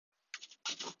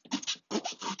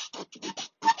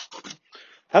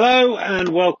Hello and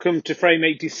welcome to frame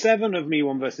 87 of Me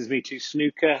 1 versus Me 2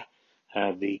 snooker.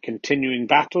 The continuing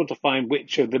battle to find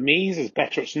which of the me's is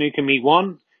better at snooker, Me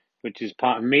 1, which is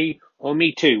part of me, or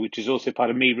Me 2, which is also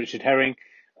part of me, Richard Herring,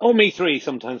 or Me 3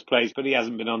 sometimes plays, but he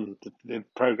hasn't been on the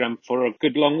programme for a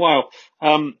good long while.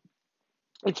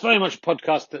 It's very much a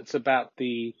podcast that's about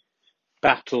the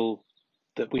battle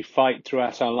that we fight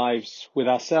throughout our lives with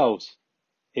ourselves.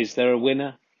 Is there a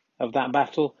winner of that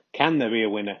battle? Can there be a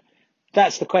winner?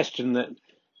 That's the question that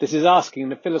this is asking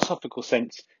in a philosophical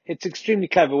sense. It's extremely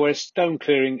clever, whereas stone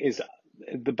clearing is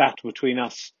the battle between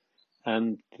us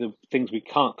and the things we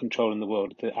can't control in the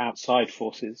world, the outside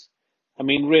forces. I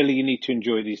mean, really, you need to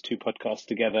enjoy these two podcasts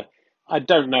together. I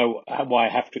don't know why I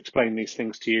have to explain these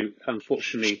things to you.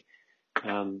 Unfortunately,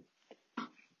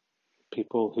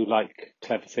 people who like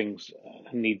clever things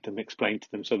need them explained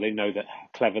to them so they know that how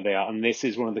clever they are. And this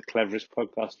is one of the cleverest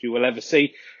podcasts you will ever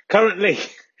see. Currently,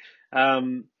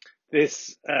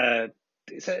 this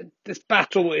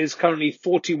battle is currently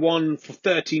 41 for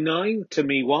 39 to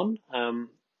Me 1.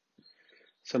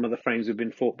 Some of the frames have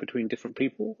been fought between different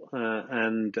people,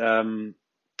 and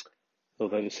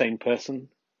although the same person,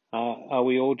 are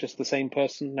we all just the same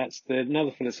person? That's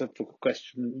another philosophical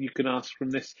question you can ask from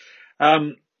this.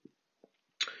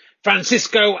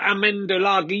 Francisco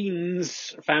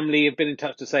Amendolagin's family have been in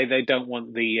touch to say they don't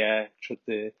want the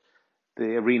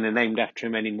arena named after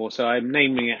him anymore. So I'm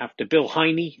naming it after Bill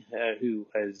Heine, who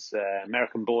is an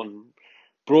American-born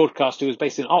broadcaster who was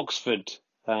based in Oxford,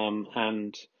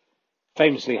 and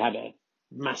famously had a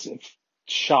massive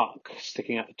shark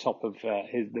sticking out the top of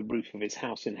the roof of his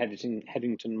house in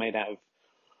Headington, made out of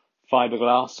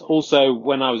fiberglass. Also,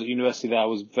 when I was at university there, I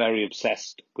was very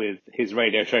obsessed with his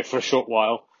radio show for a short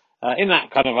while. In that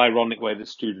kind of ironic way that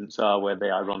students are, where they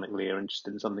ironically are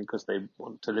interested in something because they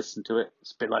want to listen to it.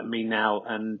 It's a bit like me now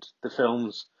and the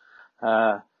films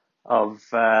of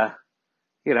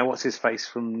what's his face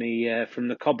from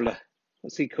the Cobbler.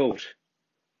 What's he called?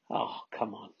 Oh,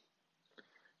 come on.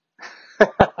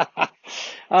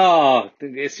 Oh,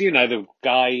 it's the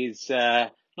guy is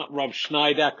not Rob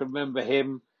Schneider. I can remember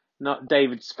him. Not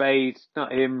David Spade.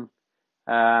 Not him.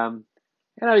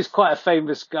 He's quite a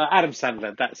famous guy. Adam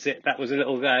Sandler, that's it. That was a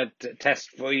little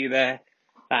test for you there.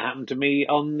 That happened to me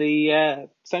on the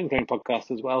Stone Crane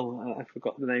podcast as well. I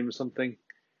forgot the name of something.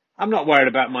 I'm not worried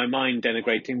about my mind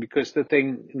denigrating, because the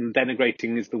thing,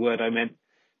 denigrating is the word I meant,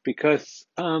 because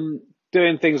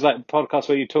doing things like podcasts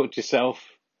where you talk to yourself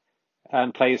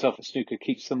and play yourself at snooker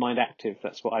keeps the mind active.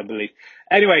 That's what I believe.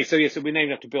 Anyway, so we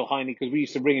named after Bill Heine because we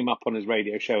used to ring him up on his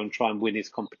radio show and try and win his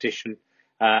competition.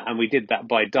 And we did that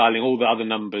by dialing all the other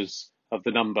numbers of the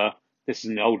number. This is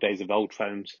in the old days of old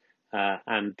phones.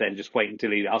 And then just wait until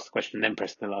he asked the question and then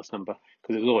press the last number,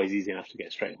 because it was always easy enough to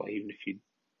get straight away, even if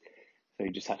so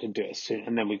you just had to do it soon.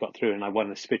 And then we got through, and I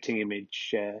won a spitting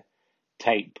image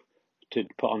tape to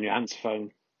put on your answer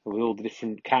phone with all the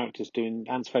different characters doing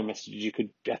answer phone messages.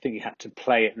 I think you had to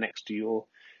play it next to your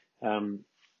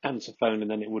answer phone,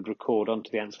 and then it would record onto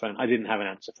the answer phone. I didn't have an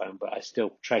answer phone, but I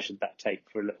still treasured that tape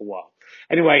for a little while.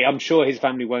 Anyway, I'm sure his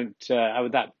family won't,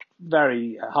 with that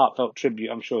very heartfelt tribute,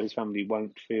 I'm sure his family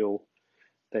won't feel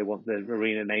they want the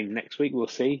arena named next week. We'll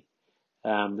see.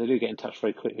 They do get in touch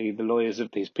very quickly, the lawyers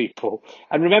of these people.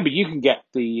 And remember, you can get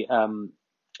the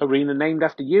arena named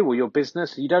after you or your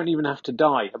business. You don't even have to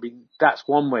die. I mean, that's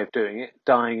one way of doing it,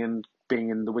 dying and being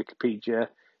in the Wikipedia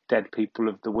Dead People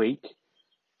of the Week.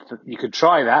 You could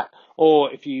try that.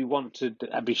 Or if you want to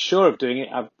be sure of doing it,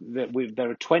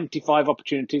 there are 25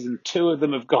 opportunities and 2 of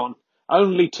them have gone.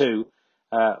 Only 2,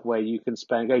 where you can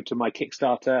go to my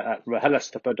Kickstarter at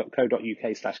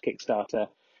rahelastapa.co.uk/Kickstarter,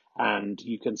 and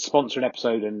you can sponsor an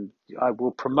episode, and I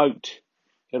will promote.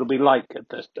 It'll be like a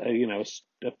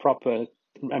proper,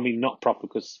 I mean, not proper,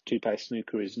 because 2-player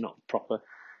snooker is not proper,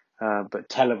 but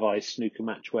televised snooker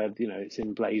match where, it's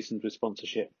emblazoned with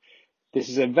sponsorship. This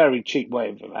is a very cheap way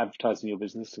of advertising your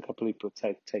business. A couple of people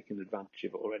have taken advantage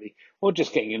of it already, or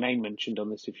just getting your name mentioned on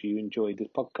this if you enjoyed this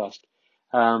podcast.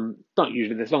 Not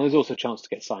usually this long. There's also a chance to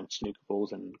get signed snooker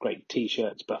balls and great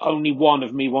T-shirts, but only one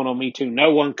of Me 1 or Me 2.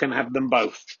 No one can have them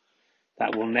both.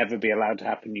 That will never be allowed to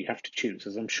happen. You have to choose,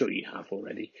 as I'm sure you have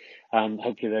already.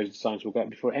 Hopefully those designs will go up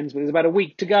before it ends, but there's about a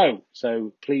week to go.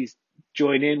 So please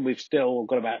join in. We've still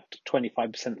got about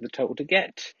 25% of the total to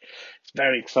get. It's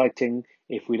very exciting.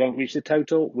 If we don't reach the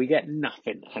total, we get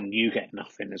nothing, and you get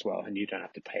nothing as well, and you don't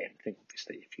have to pay anything,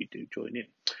 obviously, if you do join in.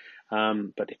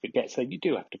 But if it gets there, you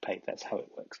do have to pay. That's how it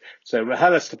works. So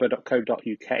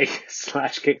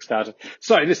rahelastapa.co.uk/Kickstarter.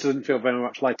 Sorry, this doesn't feel very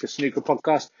much like a snooker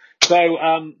podcast. So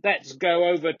let's go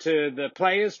over to the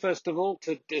players, first of all,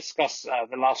 to discuss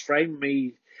the last frame.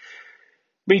 Me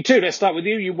Me too. Let's start with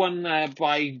you. You won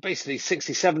by basically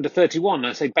 67-31.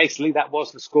 I say basically that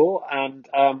was the score, and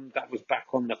that was back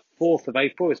on the 4th of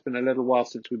April. It's been a little while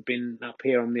since we've been up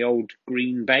here on the old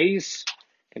green baize,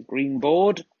 the green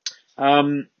board.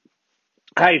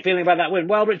 How are you feeling about that win?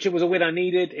 Well, Richard, was a win I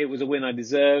needed. It was a win I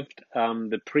deserved.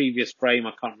 The previous frame,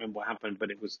 I can't remember what happened,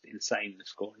 but it was insane, the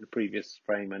score in the previous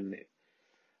frame. And,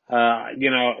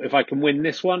 if I can win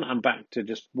this one, I'm back to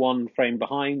just one frame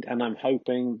behind. And I'm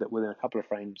hoping that within a couple of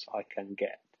frames, I can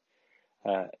get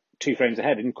 2 frames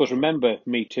ahead. And of course, remember,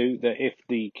 me too, that if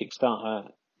the Kickstarter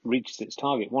reaches its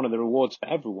target, one of the rewards for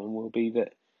everyone will be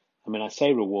that, I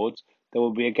say rewards, there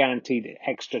will be a guaranteed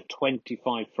extra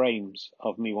 25 frames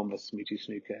of Me 1 versus Me 2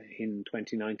 snooker in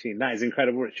 2019. That is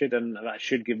incredible, Richard, and that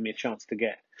should give me a chance to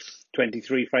get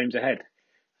 23 frames ahead.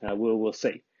 We'll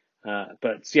see.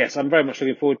 But yes, I'm very much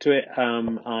looking forward to it.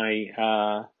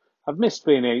 I've missed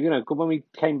being here. When we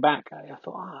came back, I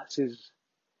thought, this is,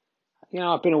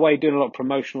 I've been away doing a lot of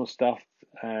promotional stuff,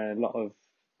 a lot of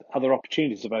other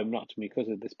opportunities have opened up to me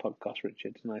because of this podcast,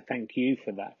 Richard, and I thank you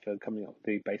for that, for coming up with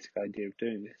the basic idea of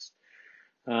doing this.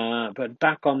 But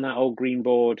back on that old green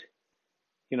board,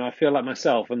 I feel like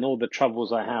myself and all the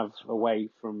troubles I have away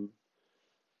from.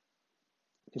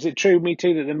 Is it true, Me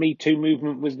Too, that the Me Too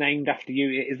movement was named after you?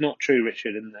 It is not true,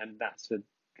 Richard, and that's a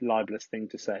libelous thing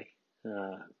to say.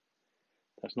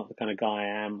 That's not the kind of guy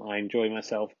I am. I enjoy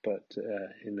myself, but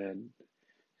in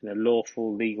a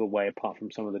lawful, legal way, apart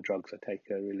from some of the drugs I take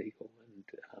are illegal, and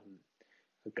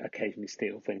occasionally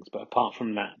steal things. But apart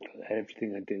from that,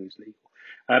 everything I do is legal.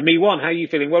 Me one, how are you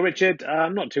feeling? Well, Richard,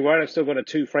 I'm not too worried. I've still got a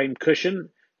 2-frame cushion,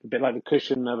 a bit like the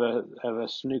cushion of a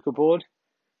snooker board.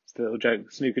 It's a little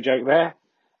snooker joke there.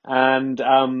 And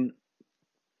I'm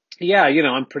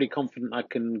pretty confident I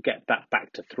can get that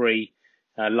back to 3.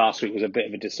 Last week was a bit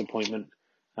of a disappointment.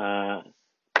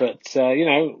 But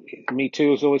Me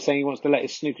Too is always saying he wants to let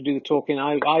his snooker do the talking.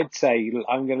 I'd say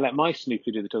I'm going to let my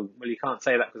snooker do the talking. Well, you can't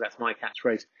say that because that's my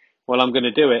catchphrase. Well, I'm going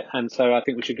to do it, and so I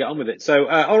think we should get on with it. So,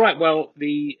 all right. Well,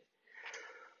 it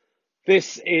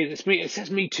says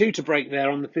Me Two to break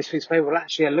there on this piece of paper. Well,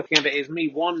 actually, looking at it, is Me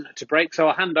One to break. So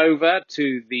I'll hand over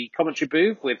to the commentary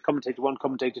booth with commentator 1,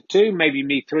 commentator 2. Maybe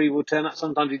Me 3 will turn up.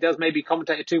 Sometimes he does. Maybe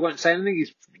commentator 2 won't say anything.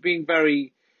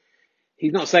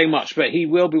 He's not saying much, but he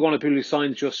will be one of the people who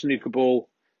signs your snooker ball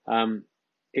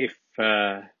if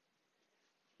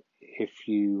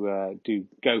you do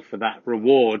go for that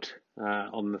reward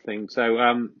on the thing. So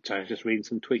I was just reading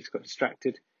some tweets, got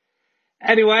distracted.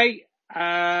 Anyway,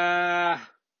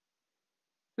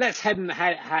 let's head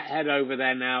over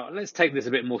there now. Let's take this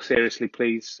a bit more seriously,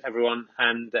 please, everyone,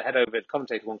 and head over to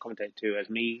commentator 1, commentator 2 as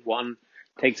Me 1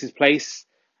 takes his place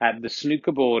at the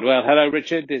snooker board. Well, hello,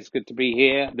 Richard. It's good to be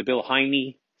here. The Bill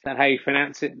Heine, is that how you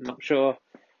pronounce it? I'm not sure.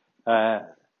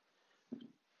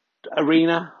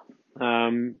 Arena.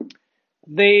 I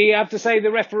have to say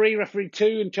the referee 2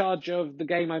 in charge of the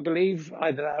game, I believe.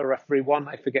 Either that or referee 1.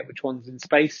 I forget which one's in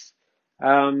space.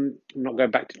 I'm not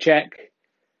going back to check.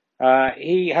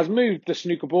 He has moved the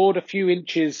snooker board a few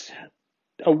inches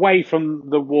away from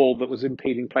the wall that was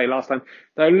impeding play last time.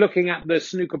 Though looking at the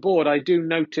snooker board, I do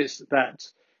notice that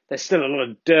there's still a lot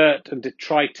of dirt and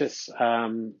detritus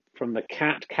from the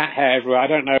cat hair everywhere. I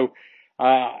don't know.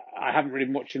 I haven't really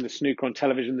been watching the snooker on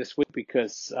television this week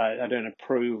because I don't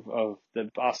approve of the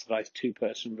bastardized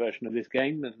 2-person version of this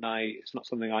game, and it's not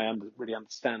something I really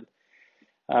understand.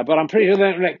 But I'm pretty sure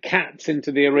they don't let cats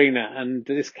into the arena, and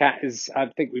this cat is, I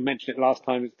think we mentioned it last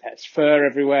time, there's fur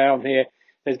everywhere on here.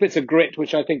 There's bits of grit,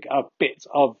 which I think are bits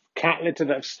of cat litter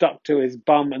that have stuck to his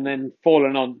bum and then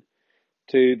fallen on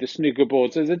to the snooker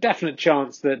board. So there's a definite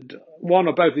chance that one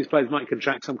or both of these players might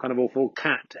contract some kind of awful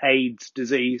cat AIDS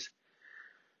disease.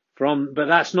 But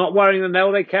that's not worrying them.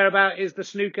 All they care about is the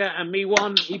snooker, and Me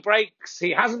One, he breaks. He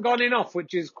hasn't gone in off,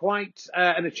 which is quite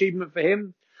an achievement for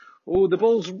him. Oh, the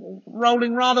ball's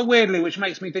rolling rather weirdly, which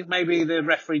makes me think maybe the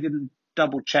referee didn't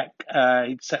double check.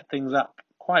 He'd set things up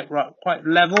quite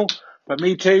level. But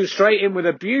Me Too, straight in with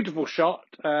a beautiful shot.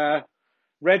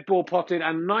 Red ball potted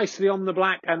and nicely on the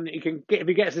black. And if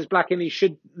he gets his black in, he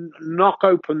should knock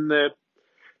open the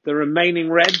remaining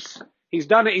reds. He's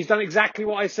done it. He's done exactly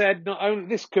what I said. Not only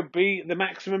this could be the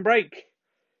maximum break.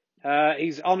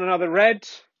 He's on another red.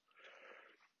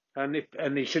 And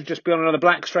he should just be on another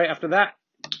black straight after that.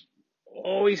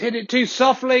 Oh, he's hit it too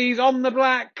softly. He's on the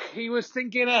black. He was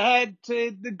thinking ahead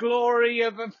to the glory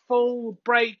of a full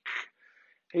break.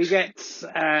 He gets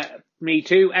Me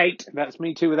Too, 8. That's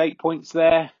Me Too with 8 points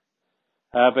there.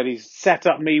 But he's set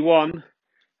up Me One.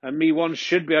 And Me One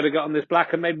should be able to get on this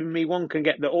black. And maybe Me One can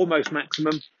get the almost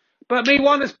maximum. But Me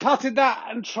One has putted that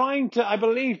and trying to, I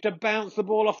believe, to bounce the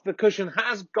ball off the cushion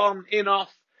has gone in off.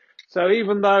 So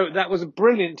even though that was a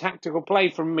brilliant tactical play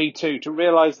from Me Two to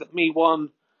realise that Me One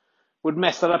would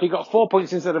mess that up, he got 4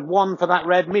 points instead of 1 for that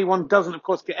red. Me One doesn't, of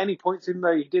course, get any points, even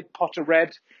though he did pot a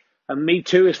red. And Me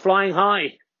Two is flying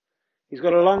high. He's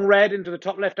got a long red into the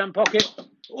top left-hand pocket.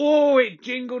 Oh, it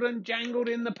jingled and jangled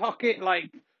in the pocket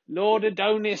like Lord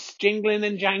Adonis jingling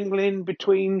and jangling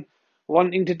between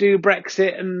wanting to do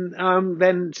Brexit and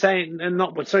then saying, and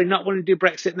not wanting to do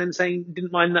Brexit and then saying he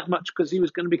didn't mind that much because he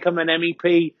was going to become an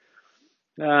MEP.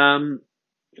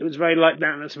 It was very like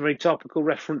that, and that's a very topical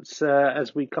reference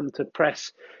as we come to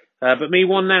press. But Me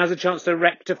One now has a chance to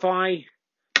rectify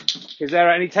his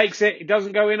error, and he takes it. He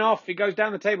doesn't go in off. He goes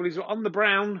down the table. He's on the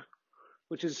brown,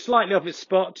 which is slightly off its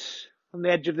spot on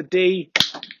the edge of the D.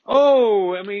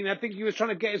 Oh, I mean, I think he was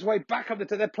trying to get his way back up the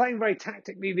table. They're playing very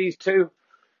tactically, these two.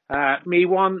 Me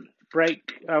One,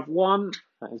 break of 1.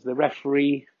 That is the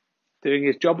referee doing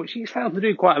his job, which he's failed to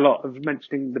do quite a lot of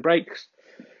mentioning the breaks.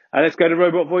 Let's go to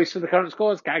Robot Voice for the current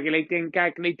scores. Calculating.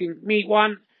 Me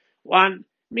One, 1.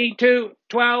 Me Two,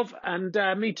 12. And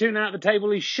Me Two now at the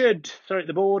table. At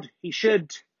the board. He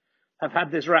should have had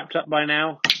this wrapped up by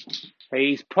now.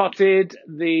 He's potted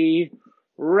the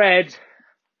red,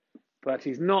 but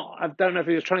he's not. I don't know if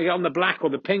he was trying to get on the black or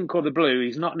the pink or the blue.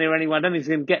 He's not near anyone. I don't think he's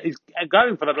going to get. He's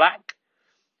going for the black.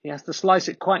 He has to slice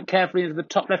it quite carefully into the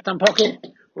top left-hand pocket.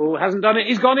 Oh, hasn't done it.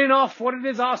 He's gone in off. What a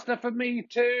disaster for Me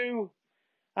Two.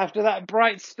 After that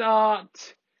bright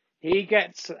start, he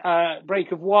gets a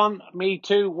break of 1. Me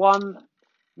Two, 1.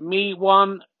 Me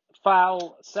One,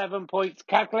 foul, 7 points.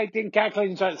 Calculating. So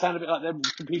it sounded a bit like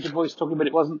the computer voice talking, but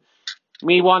it wasn't.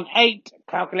 Me One, 8.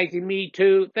 Calculating Me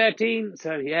Two, 13.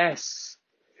 So, yes.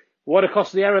 What a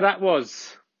costly error that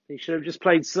was. He should have just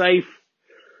played safe.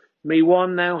 Me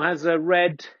One now has a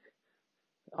red.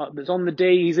 It's on the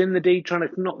D. He's in the D trying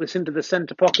to knock this into the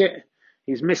centre pocket.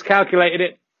 He's miscalculated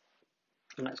it.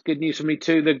 And that's good news for Me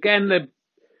Two. Again,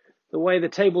 the way the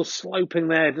table's sloping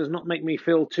there does not make me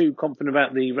feel too confident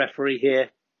about the referee here.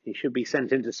 He should be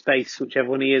sent into space, whichever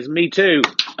one he is. Me Two.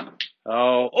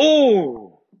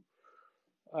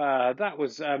 That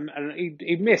was, and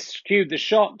he miscued the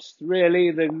shot,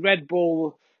 really. The red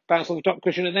ball bounced on the top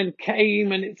cushion and then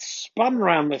came and it spun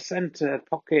around the centre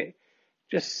pocket,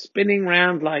 just spinning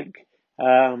round like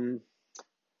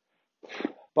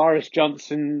Boris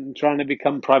Johnson trying to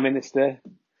become Prime Minister.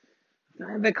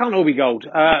 They can't all be gold.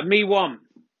 Me One,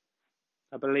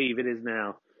 I believe it is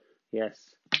now. Yes.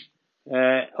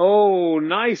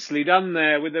 Nicely done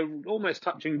there with a almost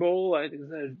touching ball.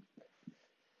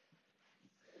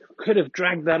 Could have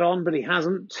dragged that on, but he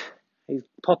hasn't. He's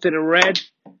potted a red.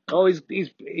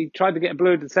 He tried to get a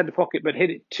blue into the centre pocket, but hit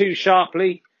it too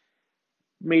sharply.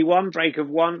 Me One, break of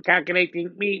 1.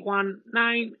 Calculating. Me One,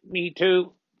 9. Me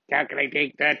Two,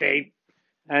 calculating, 13.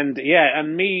 And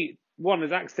Me One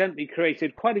has accidentally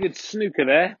created quite a good snooker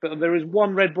there, but there is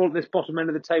one red ball at this bottom end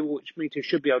of the table, which Me Two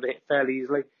should be able to hit fairly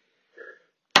easily.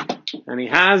 And he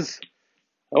has.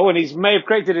 Oh, and he may have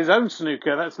created his own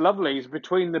snooker. That's lovely. He's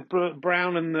between the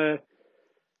brown and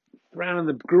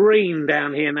the green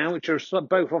down here now, which are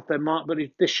both off their mark. But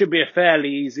this should be a fairly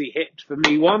easy hit for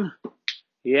Me One.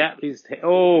 Yeah,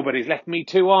 but he's left Me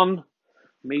Two on.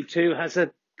 Me Two has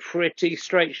a pretty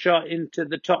straight shot into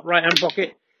the top right-hand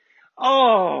pocket.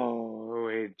 Oh,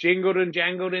 it jingled and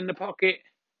jangled in the pocket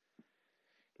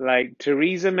like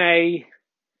Theresa May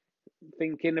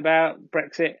thinking about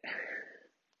Brexit.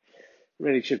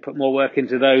 Really should put more work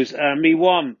into those. Me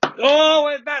One.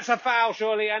 Oh, that's a foul,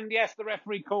 surely. And yes, the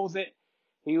referee calls it.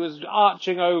 He was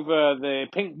arching over the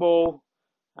pink ball,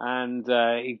 and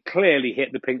he clearly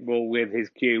hit the pink ball with his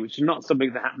cue, which is not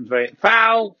something that happens very.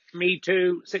 Foul. Me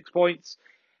Two, 6 points.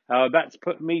 That's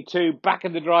put Me Two back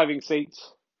in the driving seat.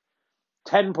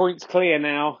 10 points clear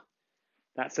now.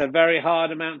 That's a very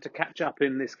hard amount to catch up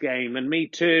in this game. And Me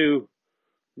Two,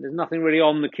 there's nothing really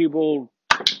on the cue ball.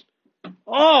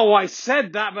 Oh, I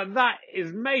said that, but that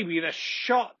is maybe the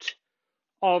shot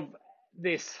of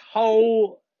this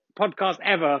whole podcast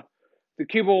ever. The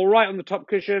cue ball right on the top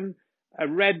cushion, a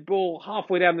red ball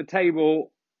halfway down the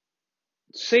table.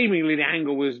 Seemingly the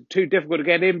angle was too difficult to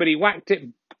get in, but he whacked it,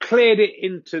 cleared it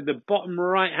into the bottom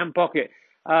right-hand pocket.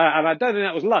 And I don't think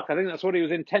that was luck. I think that's what he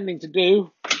was intending to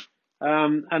do.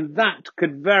 And that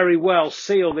could very well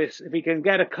seal this. If he can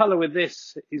get a colour with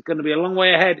this, he's going to be a long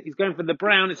way ahead. He's going for the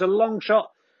brown. It's a long shot,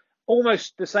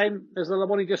 almost the same as the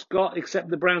one he just got,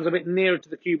 except the brown's a bit nearer to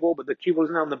the cue ball, but the cue ball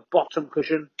is now on the bottom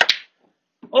cushion.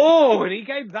 Oh, and he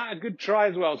gave that a good try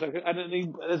as well. So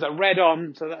there's a red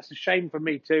on, so that's a shame for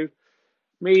Me Two.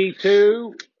 Me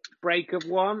Two, break of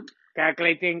 1.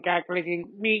 Calculating.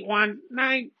 Me one,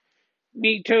 9.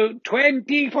 Me two,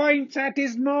 20 points. That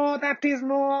is more.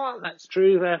 That's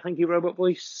true there. Thank you, Robot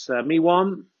Voice. Me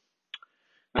one.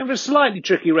 I have a slightly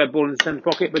tricky red ball in the centre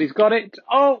pocket, but he's got it.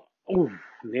 Oh,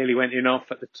 nearly went in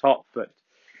off at the top, but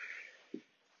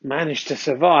managed to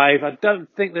survive. I don't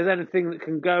think there's anything that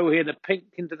can go here. The pink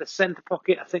into the centre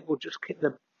pocket. I think we'll just hit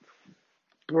the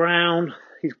brown.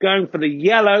 He's going for the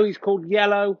yellow. He's called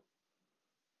yellow.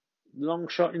 Long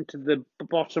shot into the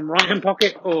bottom right-hand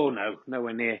pocket. Oh, no,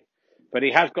 nowhere near. But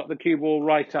he has got the cue ball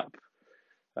right up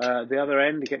the other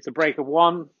end. He gets a break of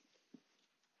 1.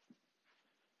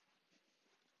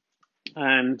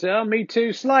 And me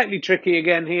too, slightly tricky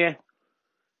again here.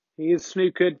 He is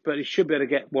snookered, but he should be able to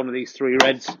get one of these 3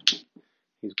 reds.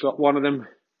 He's got one of them.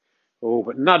 Oh,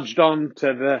 but nudged on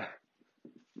to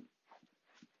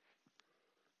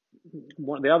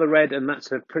the other red, and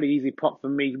that's a pretty easy pot for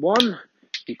me one.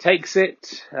 He takes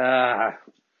it. Can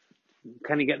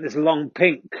he get this long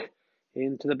pink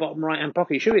into the bottom right-hand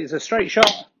pocket? Should it's a straight shot.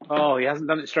 Oh, he hasn't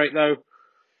done it straight, though.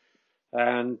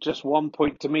 And just 1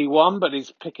 point to me one, but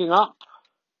he's picking up.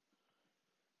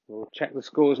 We'll check the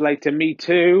scores later. Me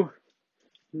too.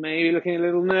 Maybe looking a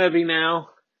little nervy now.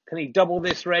 Can he double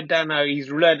this red down? No, he's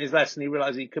learned his lesson. He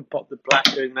realised he could pop the black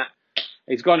doing that.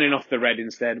 He's gone in off the red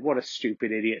instead. What a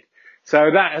stupid idiot.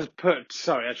 So that has put,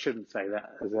 sorry, I shouldn't say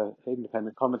that as an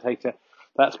independent commentator.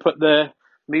 That's put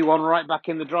me one right back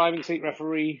in the driving seat,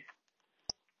 referee.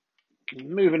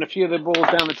 Moving a few of the balls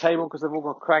down the table because they've all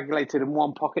got coagulated in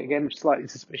one pocket again, slightly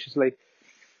suspiciously.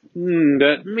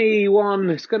 But me one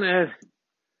is going to...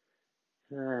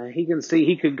 he can see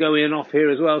he could go in off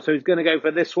here as well, so he's going to go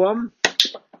for this one.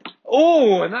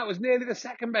 Oh, and that was nearly the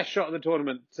second best shot of the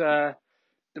tournament.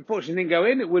 Unfortunately, didn't go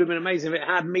in. It would have been amazing if it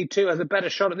had. Me too has a better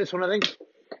shot at this one, I think.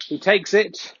 He takes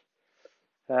it.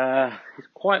 He's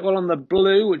quite well on the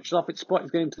blue, which is off its spot.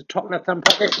 He's going to the top left-hand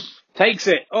pocket. Takes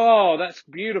it. Oh, that's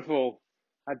beautiful.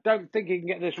 I don't think he can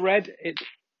get this red. It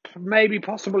may be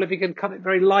possible if he can cut it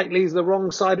very lightly. He's the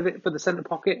wrong side of it for the centre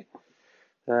pocket.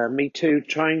 Me too,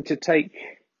 trying to take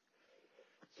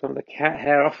some of the cat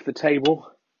hair off the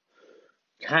table.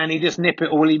 Can he just nip it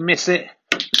or will he miss it?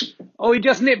 Oh, he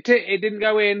just nipped it. It didn't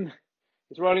go in.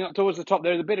 It's rolling up towards the top.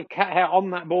 There's a bit of cat hair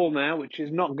on that ball now, which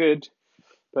is not good.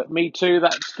 But me too,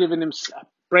 that's given him a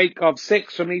break of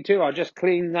 6 for me too. I'll just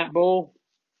clean that ball.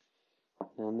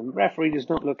 And the referee does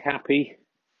not look happy.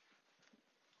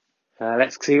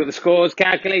 Let's see what the score is.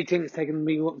 Calculating. It's taken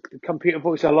me the computer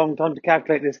voice a long time to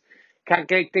calculate this.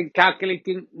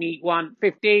 Calculating. Me 1,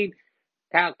 15.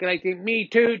 Calculating. Me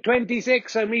 2,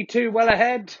 26. So me 2 well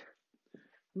ahead.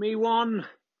 Me 1.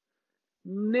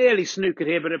 Nearly snookered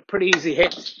here, but a pretty easy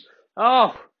hit.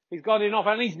 Oh, he's gone in off,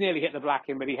 and he's nearly hit the black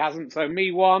in, but he hasn't. So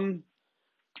me one,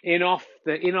 in off.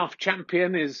 The in off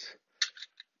champion is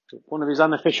one of his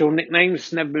unofficial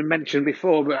nicknames. Never been mentioned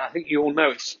before, but I think you all know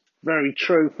it's very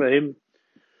true for him.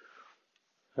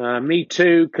 Me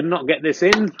too cannot get this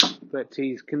in, but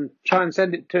he can try and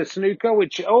send it to snooker,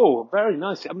 which, very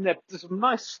nice. I mean, there's some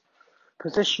nice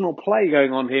positional play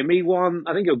going on here. Me one,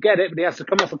 I think he'll get it, but he has to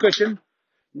come off a cushion.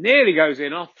 Nearly goes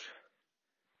in off.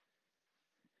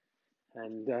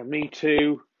 And me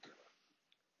too,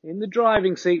 in the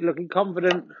driving seat, looking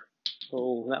confident.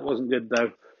 Oh, that wasn't good,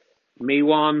 though. Me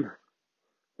one,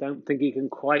 don't think he can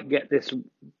quite get the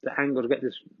angle to get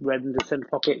this red into the centre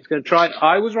pocket. He's going to try.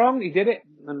 I was wrong. He did it.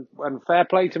 And fair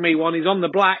play to me one. He's on the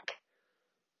black.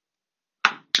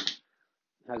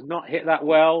 Has not hit that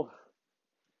well.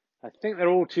 I think they're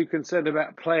all too concerned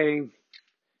about playing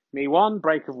me one,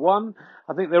 break of 1.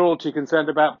 I think they're all too concerned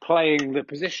about playing the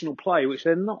positional play, which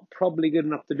they're not probably good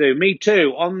enough to do. Me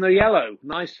too, on the yellow,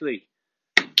 nicely.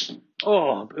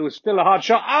 Oh, it was still a hard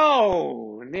shot.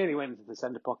 Oh, it nearly went into the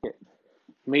centre pocket.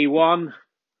 Me one,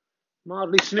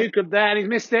 mildly snookered there, and he's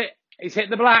missed it. He's hit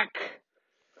the black.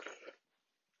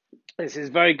 This is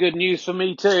very good news for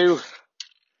me too.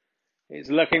 It's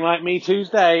looking like me too's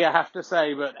day, I have to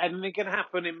say, but anything can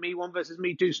happen in me one versus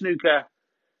me two snooker.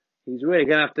 He's really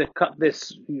going to have to cut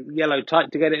this yellow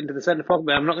tight to get it into the centre pocket.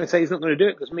 But I'm not going to say he's not going to do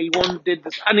it because me one did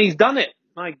this. And he's done it.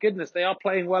 My goodness, they are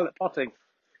playing well at potting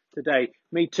today.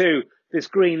 Me too. This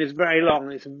green is very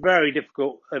long. It's very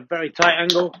difficult. A very tight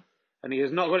angle. And he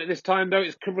has not got it this time, though.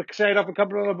 It's ricocheted off a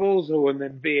couple of other balls. Oh, and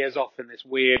then veers off in this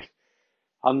weird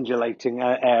undulating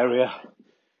area.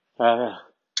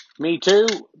 Me too.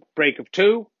 Break of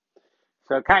 2.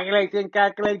 So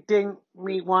calculating.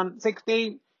 Me 1,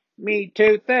 16. Me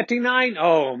too, 39.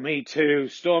 Oh, me too,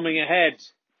 storming ahead.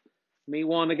 Me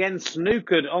one again,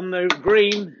 snookered on the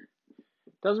green.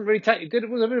 Doesn't really take, it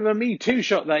was a bit of a me too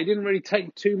shot there. He didn't really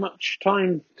take too much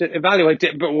time to evaluate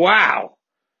it, but wow.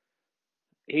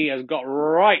 he has got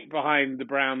right behind the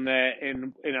brown there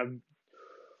in a.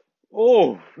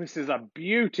 Oh, this is a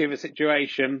beauty of a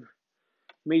situation.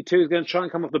 Me Too is going to try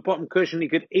and come off the bottom cushion. He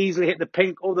could easily hit the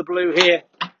pink or the blue here.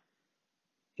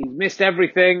 He's missed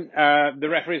everything. The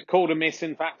referee's called a miss,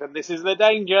 in fact, and this is the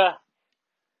danger.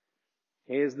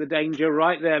 Here's the danger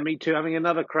right there. Me Too having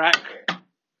another crack.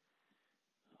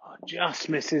 Oh, just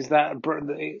misses that.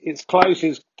 It's close.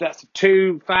 That's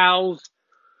 2 fouls.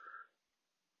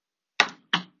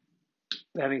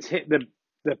 And he's hit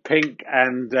the pink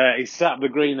and he's set up the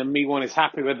green, and Me1 is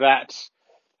happy with that.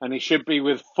 And he should be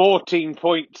with 14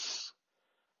 points.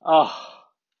 Oh,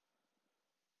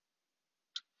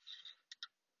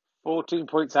 14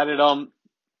 points added on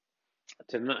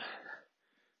to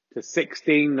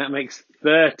 16. That makes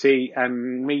 30,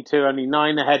 and Me Too only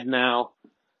 9 ahead now.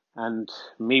 And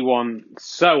Me1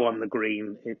 so on the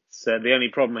green. It's the only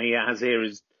problem he has here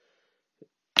is,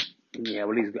 yeah,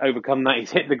 well, he's overcome that.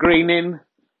 He's hit the green in.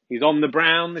 He's on the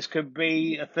brown. This could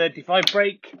be a 35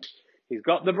 break. He's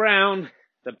got the brown.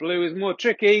 The blue is more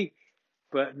tricky,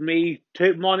 but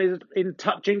Me1 is in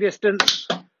touching distance.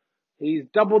 He's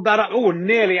doubled that up. Oh,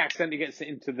 nearly accidentally gets it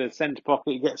into the centre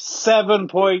pocket. He gets 7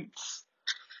 points.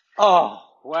 Oh,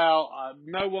 well,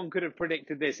 no one could have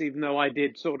predicted this, even though I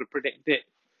did sort of predict it.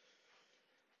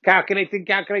 Calculating,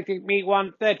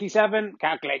 Me1, 37.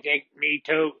 Calculating, Me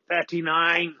Too,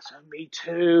 39. So Me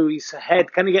Too, he's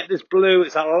ahead. Can he get this blue?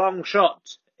 It's a long shot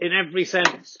in every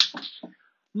sense.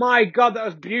 My God, that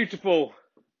was beautiful.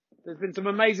 There's been some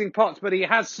amazing pots, but he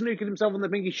has snookered himself on the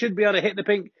pink. He should be able to hit the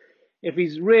pink. If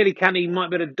he's really canny, he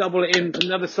might be able to double it in from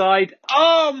the other side.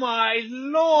 Oh, my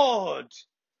Lord.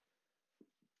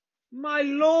 My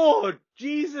Lord.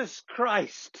 Jesus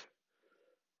Christ.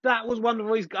 That was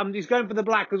wonderful. He's going for the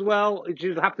black as well. He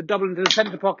should have to double into the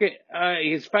centre pocket.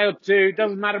 He's failed to.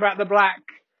 Doesn't matter about the black.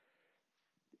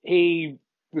 He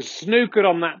was snookered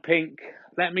on that pink.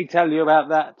 Let me tell you about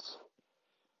that.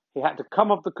 He had to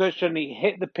come off the cushion. He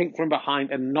hit the pink from behind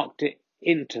and knocked it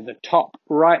into the top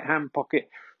right-hand pocket,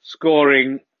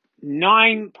 scoring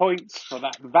 9 points for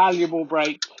that valuable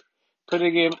break,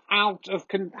 putting him out of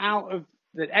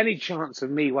any chance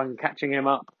of Me1 catching him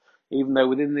up. Even though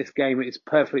within this game it's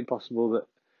perfectly possible that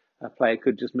a player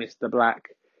could just miss the black.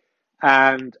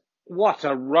 And what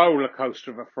a roller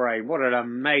coaster of a frame. What an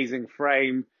amazing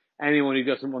frame. Anyone who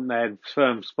doesn't want their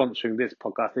firm sponsoring this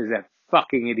podcast is a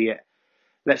fucking idiot.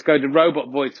 Let's go to robot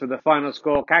voice for the final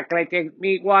score. Calculating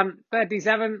Me1,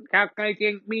 37.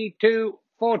 Calculating Me Too,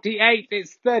 48.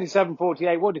 It's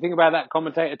 37-48. What do you think about that,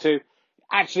 commentator 2?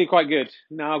 Actually quite good.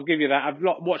 No, I'll give you that. I've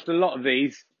watched a lot of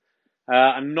these.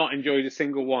 And not enjoyed a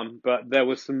single one, but there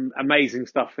was some amazing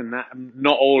stuff in that.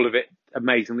 Not all of it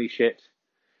amazingly shit.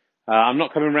 I'm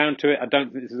not coming around to it. I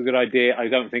don't think this is a good idea. I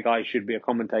don't think I should be a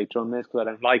commentator on this because I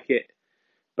don't like it.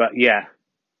 But yeah,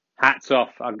 hats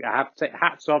off. I have to say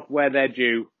hats off where they're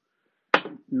due.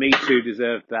 Me Too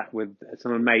deserved that with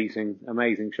some amazing,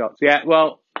 amazing shots. Yeah,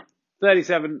 well,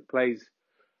 37 plays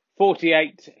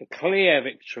 48, a clear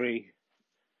victory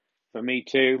for Me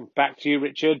Too. Back to you,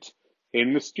 Richard.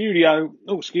 In the studio.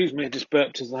 Oh, excuse me, I just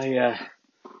burped as I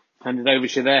handed over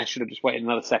to you there. Should have just waited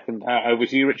another second. Over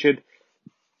to you, Richard.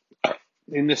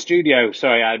 In the studio.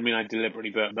 Sorry, I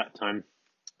deliberately burped that time.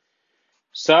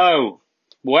 So,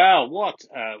 well,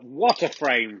 what a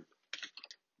frame.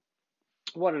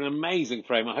 What an amazing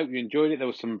frame. I hope you enjoyed it. There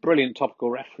were some brilliant topical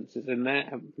references in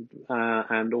there.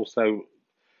 And also,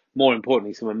 more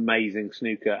importantly, some amazing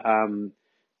snooker.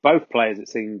 Both players, it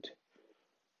seemed,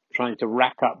 trying to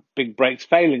rack up big breaks,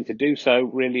 failing to do so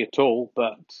really at all,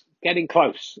 but getting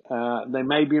close. They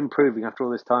may be improving after all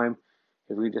this time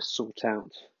if we just sort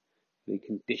out the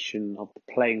condition of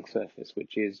the playing surface,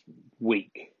 which is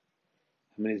weak.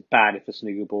 I mean, it's bad if a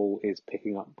snooker ball is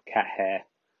picking up cat hair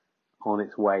on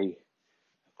its way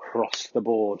across the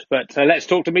board. But let's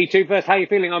talk to Me Too first. How are you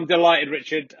feeling? I'm delighted,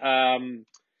 Richard.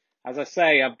 As I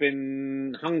say, I've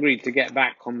been hungry to get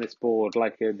back on this board.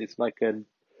 It's like a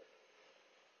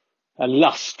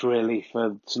lust really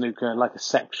for snooker, like a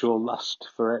sexual lust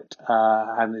for it.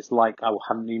 And it's like I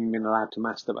haven't even been allowed to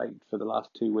masturbate for the last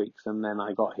 2 weeks. And then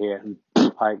I got here and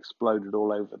I exploded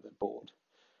all over the board.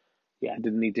 Yeah, I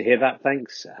didn't need to hear that.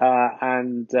 Thanks.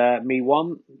 And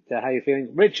Me1, how are you feeling?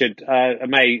 Richard,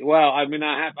 mate. Well, I mean,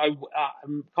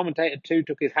 commentator 2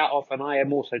 took his hat off, and I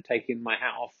am also taking my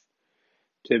hat off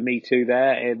to Me Too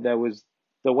there. There was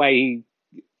the way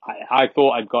I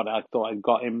thought I'd got it. I thought I'd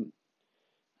got him.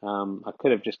 I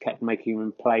could have just kept making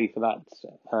him play for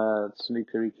that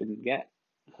snooker he couldn't get,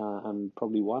 and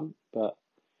probably won. But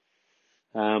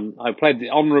I played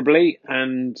it honourably,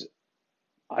 and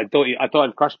I thought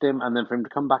I'd crushed him, and then for him to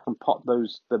come back and pop the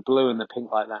blue and the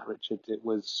pink like that, Richard, it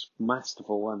was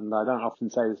masterful. And I don't often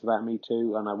say this about Me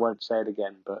Too, and I won't say it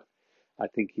again, but I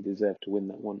think he deserved to win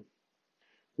that one.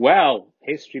 Well,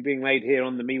 history being made here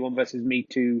on the Me One versus Me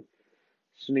Two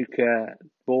snooker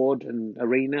board and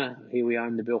arena. Here we are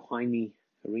in the Bill Heine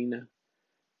arena.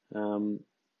 Um,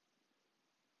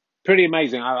 Pretty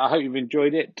amazing. I hope you've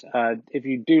enjoyed it. If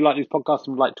you do like these podcasts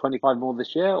and would like 25 more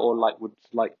this year, or would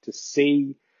like to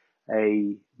see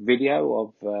a video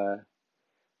of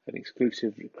an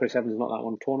exclusive Chris Evans Not That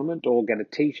One tournament, or get a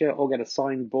T-shirt, or get a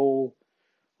signed ball,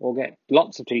 or get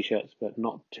lots of T-shirts, but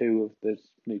not two of the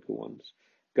snooker ones,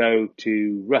 go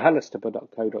to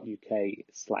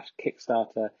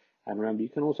rahalastapa.co.uk/Kickstarter. And remember, you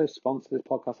can also sponsor this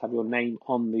podcast, have your name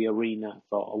on the arena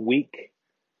for a week.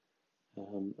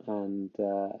 And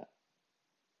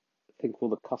think of all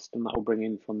the custom that will bring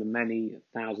in from the many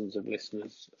thousands of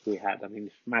listeners we had. I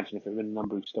mean, imagine if it had been the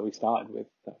number we started with.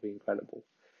 That'd be incredible.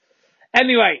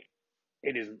 Anyway,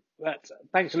 it isn't. But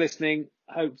thanks for listening.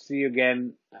 Hope to see you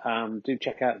again. Do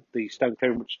check out the Stone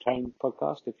Clear Rich Tone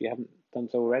podcast if you haven't done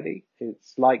so already.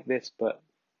 It's like this, but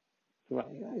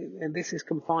and this is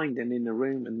confined and in a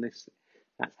room, and that's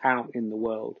out in the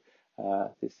world.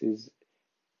 This is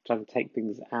trying to take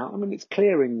things out. I mean, it's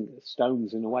clearing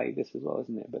stones in a way, this as well,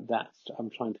 isn't it? But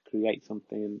I'm trying to create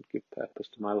something and give purpose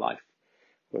to my life.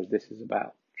 Whereas this is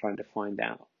about trying to find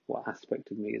out what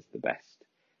aspect of me is the best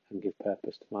and give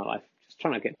purpose to my life. Just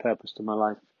trying to get purpose to my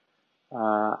life.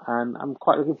 And I'm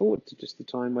quite looking forward to just the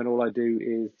time when all I do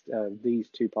is these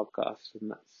two podcasts,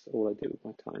 and that's all I do with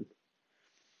my time.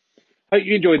 Hope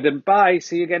you enjoyed them. Bye.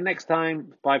 See you again next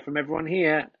time. Bye from everyone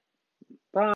here.